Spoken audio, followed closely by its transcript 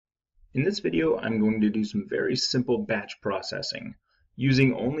In this video, I'm going to do some very simple batch processing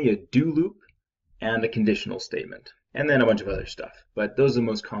using only a do loop and a conditional statement, and then a bunch of other stuff. But those are the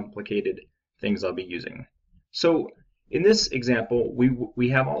most complicated things I'll be using. So in this example, we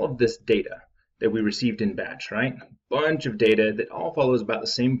have all of this data that we received in batch, right? A bunch of data that all follows about the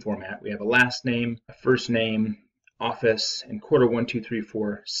same format. We have a last name, a first name, office, and quarter 1, 2, 3,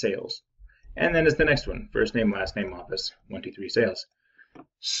 4 sales. And then it's the next one, first name, last name, office, 1, 2, 3 sales.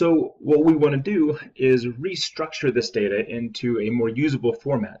 So what we want to do is restructure this data into a more usable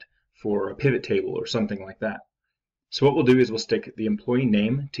format for a pivot table or something like that. So what we'll do is we'll stick the employee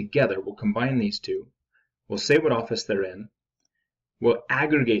name together. We'll combine these two. We'll say what office they're in. We'll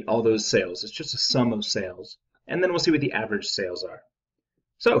aggregate all those sales. It's just a sum of sales. And then we'll see what the average sales are.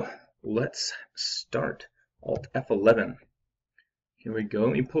 So let's start. Alt F11. Here we go.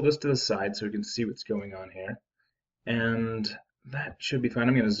 Let me pull this to the side so we can see what's going on here. And that should be fine.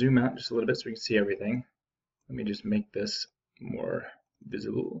 I'm going to zoom out just a little bit so we can see everything. Let me just make this more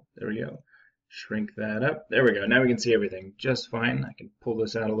visible. There we go. Shrink that up. There we go. Now we can see everything just fine. I can pull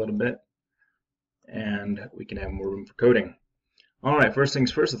this out a little bit and we can have more room for coding. All right, first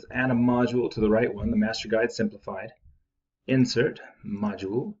things first, let's add a module to the right one, the master guide simplified. Insert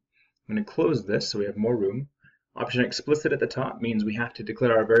module. I'm going to close this so we have more room. Option explicit at the top means we have to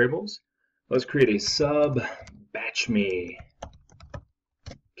declare our variables. Let's create a sub batch me.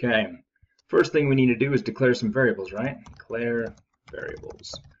 Okay, first thing we need to do is declare some variables, right? Declare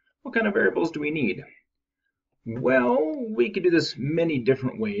variables. What kind of variables do we need? Well, we could do this many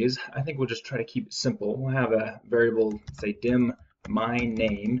different ways. I think we'll just try to keep it simple. We'll have a variable, say dim my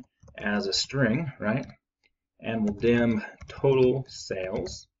name as a string, right? And we'll dim total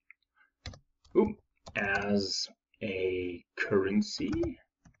sales as a currency.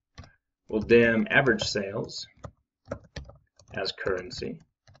 We'll dim average sales as currency.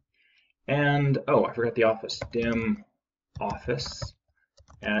 And, oh, I forgot the office. Dim office.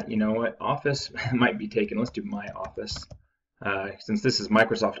 You know what? Office might be taken. Let's do my office. Since this is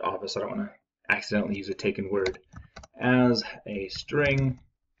Microsoft Office, I don't want to accidentally use a taken word. As a string.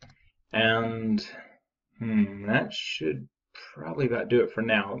 And that should probably about do it for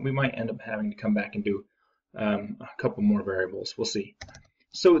now. We might end up having to come back and do a couple more variables. We'll see.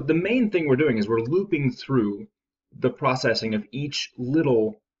 So the main thing we're doing is we're looping through the processing of each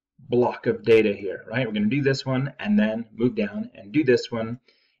little block of data here, right? We're going to do this one and then move down and do this one.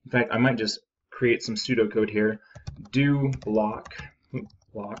 In fact, I might just create some pseudocode here. Do block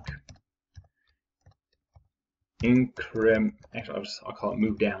increment. Actually, I'll call it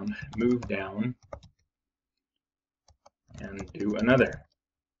move down. Move down and do another.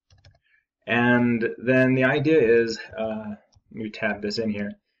 And then the idea is, let me tab this in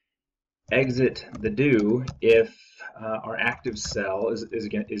here. Exit the do if our active cell is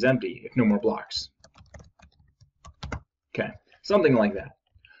empty, if no more blocks. Okay, something like that.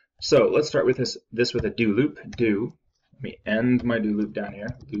 So let's start with this with a do loop. Do. Let me end my do loop down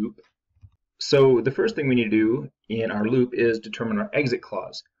here. Loop. So the first thing we need to do in our loop is determine our exit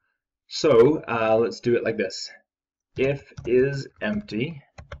clause. So let's do it like this. If is empty,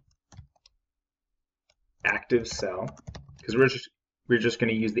 active cell, because we're just going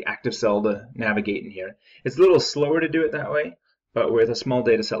to use the active cell to navigate in here. It's a little slower to do it that way, but with a small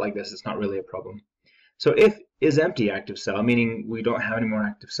data set like this, it's not really a problem. So if is empty active cell, meaning we don't have any more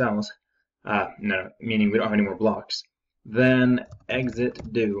active cells, meaning we don't have any more blocks, then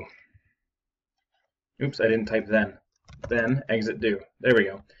exit do. Oops, I didn't type then. Then exit do. There we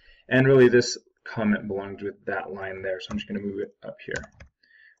go. And really this comment belongs with that line there, so I'm just going to move it up here.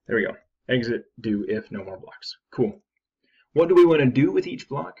 There we go. Exit do if no more blocks. Cool. What do we want to do with each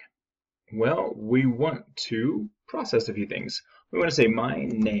block? Well, we want to process a few things. We want to say my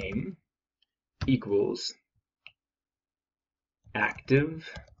name equals active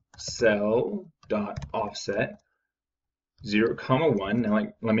cell dot offset 0, 1. Now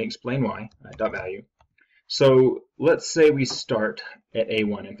let me explain why. Dot value. So let's say we start at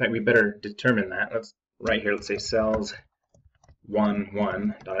A1. In fact, we better determine that. Right here, let's say cells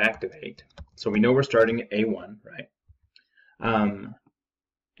 1 dot activate. So we know we're starting at A1, right?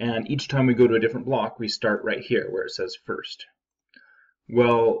 And each time we go to a different block, we start right here where it says first.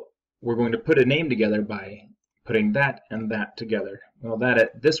 Well, we're going to put a name together by putting that and that together. Well,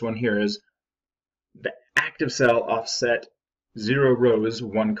 this one here is the active cell offset 0 rows,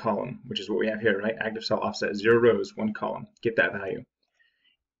 1 column, which is what we have here, right? Active cell offset 0 rows, 1 column. Get that value.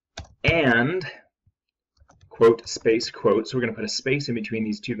 And quote, space, quote. So we're going to put a space in between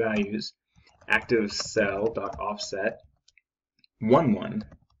these two values. Active cell dot offset 1 1.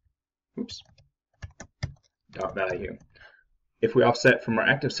 Oops. Dot value. if we offset from our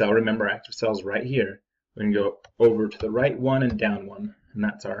active cell, remember our active cell is right here, we're going to go over to the right one and down one, and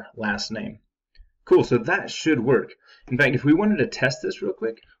that's our last name. Cool, so that should work. In fact, if we wanted to test this real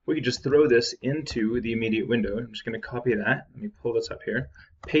quick, we could just throw this into the immediate window. I'm just going to copy that. Let me pull this up here,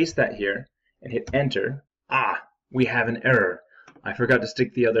 paste that here, and hit enter. Ah, we have an error. I forgot to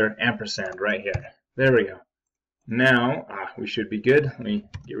stick the other ampersand right here. There we go. Now, we should be good. Let me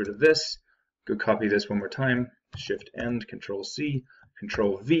get rid of this. Go copy this one more time. Shift End, Control C,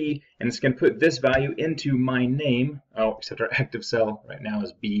 Control V, and it's going to put this value into my name. Oh, except our active cell right now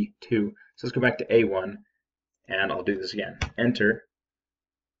is B2. So let's go back to A1, and I'll do this again. Enter,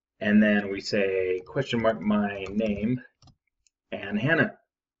 and then we say question mark my name and Hannah.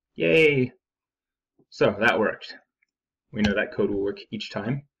 Yay! So that worked. We know that code will work each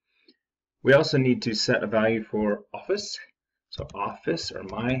time. We also need to set a value for office. So office, or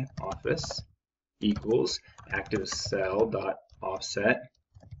my office, equals active cell dot offset.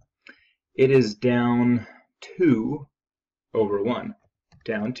 It is down 2 over 1.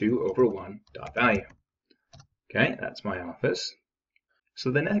 Down 2 over 1 dot value. Okay, that's my office.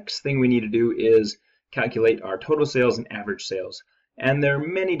 So the next thing we need to do is calculate our total sales and average sales. And there are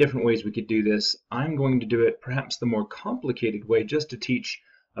many different ways we could do this. I'm going to do it perhaps the more complicated way, just to teach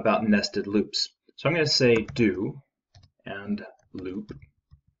about nested loops. So I'm going to say do and loop.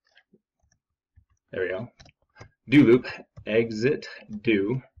 There we go. Do loop, exit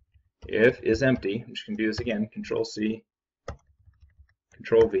do, if is empty. I'm just going to do this again, Control C,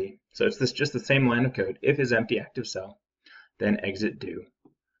 Control V. So it's just the same line of code. If is empty, active cell, then exit do.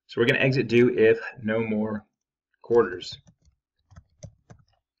 So we're going to exit do if no more quarters.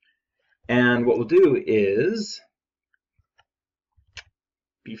 And what we'll do is,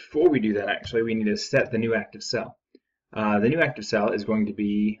 before we do that, actually, we need to set the new active cell. The new active cell is going to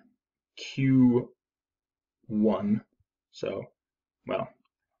be Q1. So, well,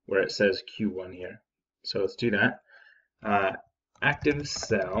 where it says Q1 here. So let's do that. Active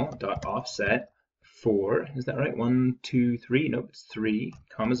cell dot offset 4, is that right? 1, 2, 3. Nope, it's 3,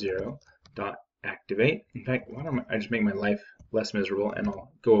 0 dot activate. In fact, why don't I just make my life less miserable, and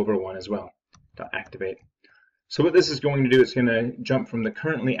I'll go over 1 as well. Dot activate. So what this is going to do, it's going to jump from the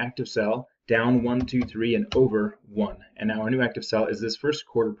currently active cell down 1, 2, 3, and over 1. And now our new active cell is this first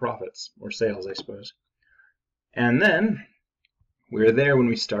quarter profits, or sales, I suppose. And then we're there when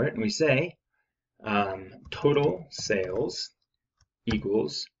we start, and we say total sales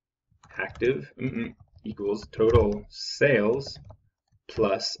equals active equals total sales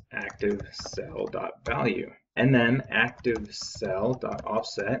plus active cell dot value, and then active cell dot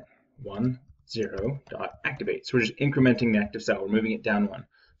offset 1, 0 dot activate. So we're just incrementing the active cell. We're moving it down 1.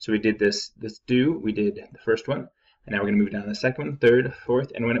 So we did this do, we did the first one, and now we're going to move down to the second one, third,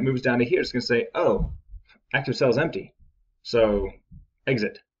 fourth, and when it moves down to here, it's going to say, oh, active cell is empty. So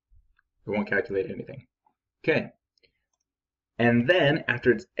exit. It won't calculate anything. Okay. And then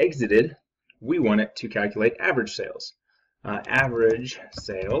after it's exited, we want it to calculate average sales. Average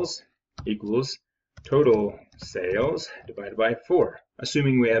sales equals total sales divided by 4,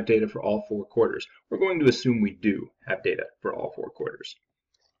 assuming we have data for all 4 quarters. We're going to assume we do have data for all 4 quarters.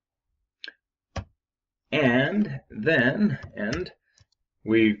 And then,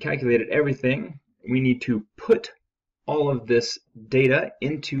 we've calculated everything. We need to put all of this data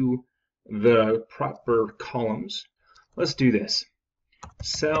into the proper columns. Let's do this.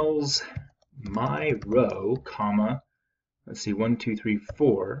 Cells my row, comma, let's see, 1, 2, 3,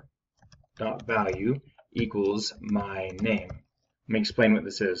 4 dot value equals my name. Let me explain what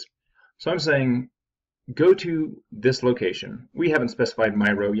this is. So I'm saying go to this location. We haven't specified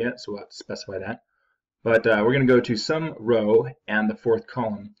my row yet, so we'll have to specify that. But we're going to go to some row and the 4th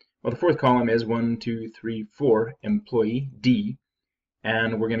column. Well, the 4th column is 1, 2, 3, 4, employee D,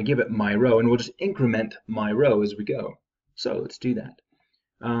 and we're going to give it my row, and we'll just increment my row as we go. So let's do that.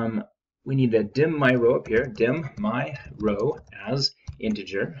 We need to dim my row up here, dim my row as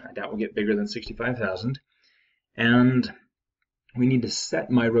integer. I doubt we'll get bigger than 65,000. And we need to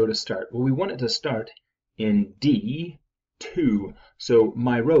set my row to start. Well, we want it to start in D2. So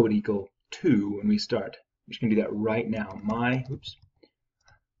my row would equal 2 when we start. I'm just going to do that right now.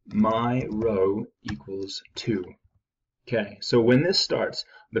 My row equals 2. Okay, so when this starts,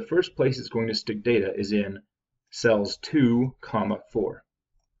 the first place it's going to stick data is in cells 2, 4.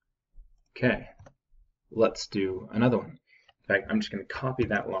 Okay, let's do another one. In fact, I'm just going to copy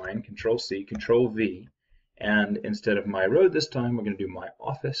that line, Control C, Control V, and instead of my row this time, we're going to do my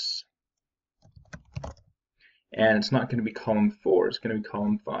office. And it's not going to be column 4, it's going to be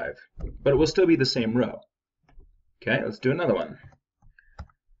column 5. But it will still be the same row. Okay, let's do another one.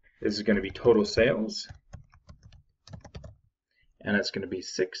 This is going to be total sales. and it's going to be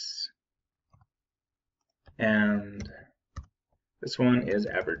 6, and this one is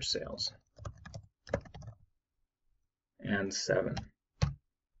average sales, and 7.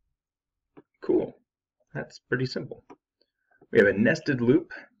 Cool. That's pretty simple. We have a nested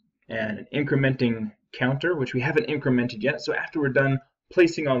loop and an incrementing counter, which we haven't incremented yet. So after we're done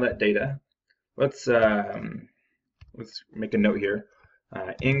placing all that data, let's make a note here.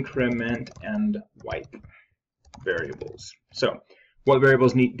 Increment and wipe variables. So what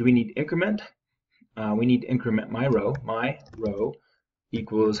variables do we need to increment? We need to increment my row. My row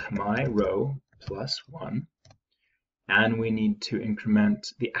equals my row plus 1. And we need to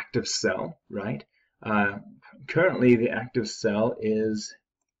increment the active cell, right? Currently the active cell is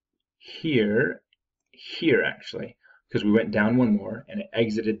here actually, because we went down one more and it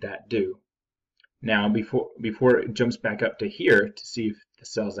exited that do. Now before it jumps back up to here to see if the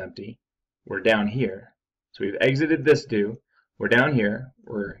cell's empty, we're down here. So we've exited this do, we're down here,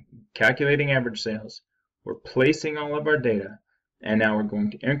 we're calculating average sales, we're placing all of our data, and now we're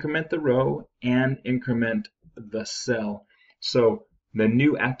going to increment the row and increment the cell. So the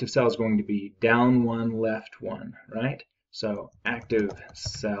new active cell is going to be down 1, left 1, right? So active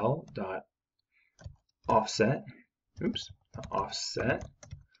cell dot offset, offset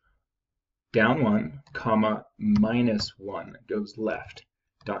down 1, comma minus 1 goes left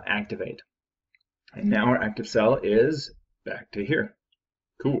dot activate. And now our active cell is back to here.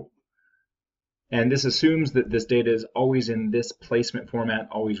 Cool. And this assumes that this data is always in this placement format,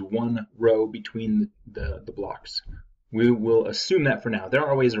 always one row between the blocks. We will assume that for now. There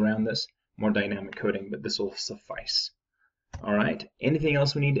are ways around this, more dynamic coding, but this will suffice. All right, anything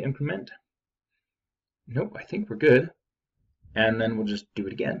else we need to increment? Nope, I think we're good. And then we'll just do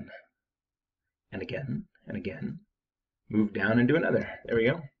it again, and again, and again. Move down and do another. There we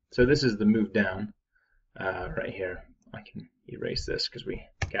go. So this is the move down right here. I can erase this because we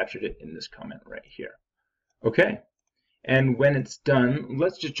captured it in this comment right here. Okay, and when it's done,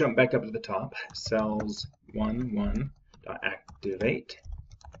 let's just jump back up to the top. Cells 1.1.activate,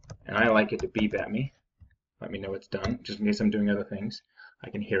 and I like it to beep at me. Let me know it's done, just in case I'm doing other things. I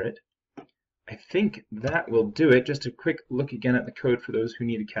can hear it. I think that will do it. Just a quick look again at the code for those who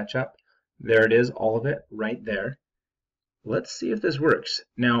need to catch up. There it is, all of it right there. Let's see if this works.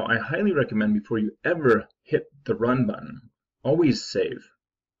 Now, I highly recommend before you ever hit the run button, always save.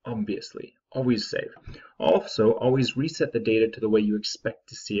 Obviously, always save. Also, always reset the data to the way you expect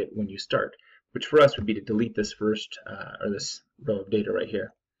to see it when you start, which for us would be to delete this first, or this row of data right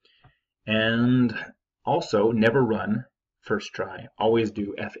here. And also, never run first try. Always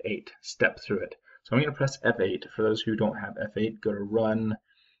do F8, step through it. So I'm going to press F8. For those who don't have F8, go to run,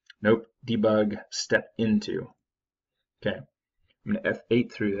 nope, debug, step into. Okay, I'm going to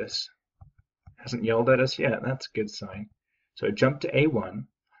F8 through this. Hasn't yelled at us yet. That's a good sign. So I jump to A1.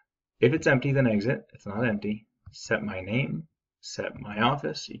 If it's empty, then exit. It's not empty. Set my name. Set my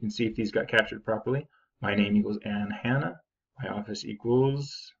office. You can see if these got captured properly. My name equals Ann Hannah. My office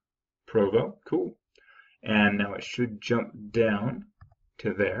equals Provo. Cool. And now it should jump down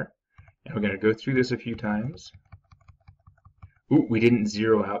to there. And we're going to go through this a few times. Ooh, we didn't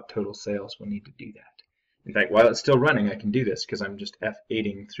zero out total sales. We'll need to do that. In fact, while it's still running, I can do this because I'm just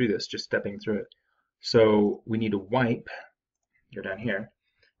F8ing through this, just stepping through it. So we need to wipe, go down here,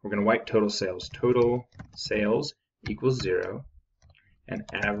 we're going to wipe total sales. Total sales equals 0, and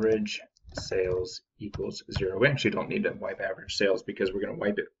average sales equals 0. We actually don't need to wipe average sales because we're going to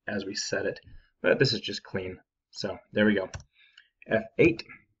wipe it as we set it, but this is just clean. So there we go. F8,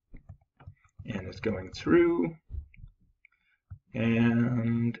 and it's going through.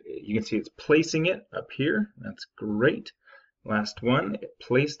 And you can see it's placing it up here. That's great. Last one, it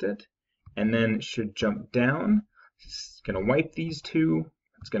placed it, and then it should jump down. It's going to wipe these two.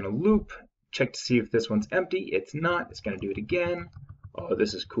 It's going to loop, check to see if this one's empty. It's not. It's going to do it again. Oh,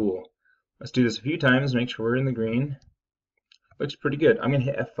 this is cool. Let's do this a few times, make sure we're in the green. Looks pretty good. I'm going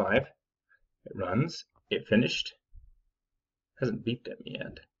to hit F5. It runs. It finished. Hasn't beeped at me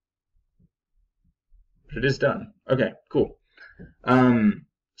yet. But it is done. Okay, cool.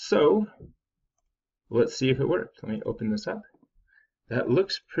 So let's see if it worked. Let me open this up. That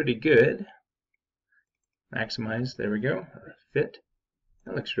looks pretty good. Maximize, there we go. Fit.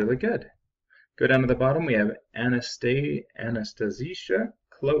 That looks really good. Go down to the bottom, we have Anastasia,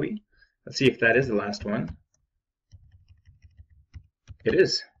 Chloe. Let's see if that is the last one. It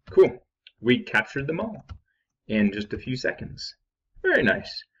is. Cool. We captured them all in just a few seconds. Very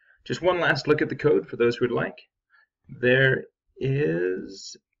nice. Just one last look at the code for those who would like. There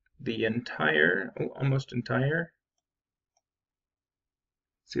is the entire, almost entire.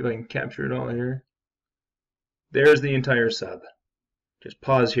 See if I can capture it all here. There's the entire sub. Just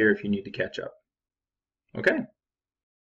pause here if you need to catch up. Okay.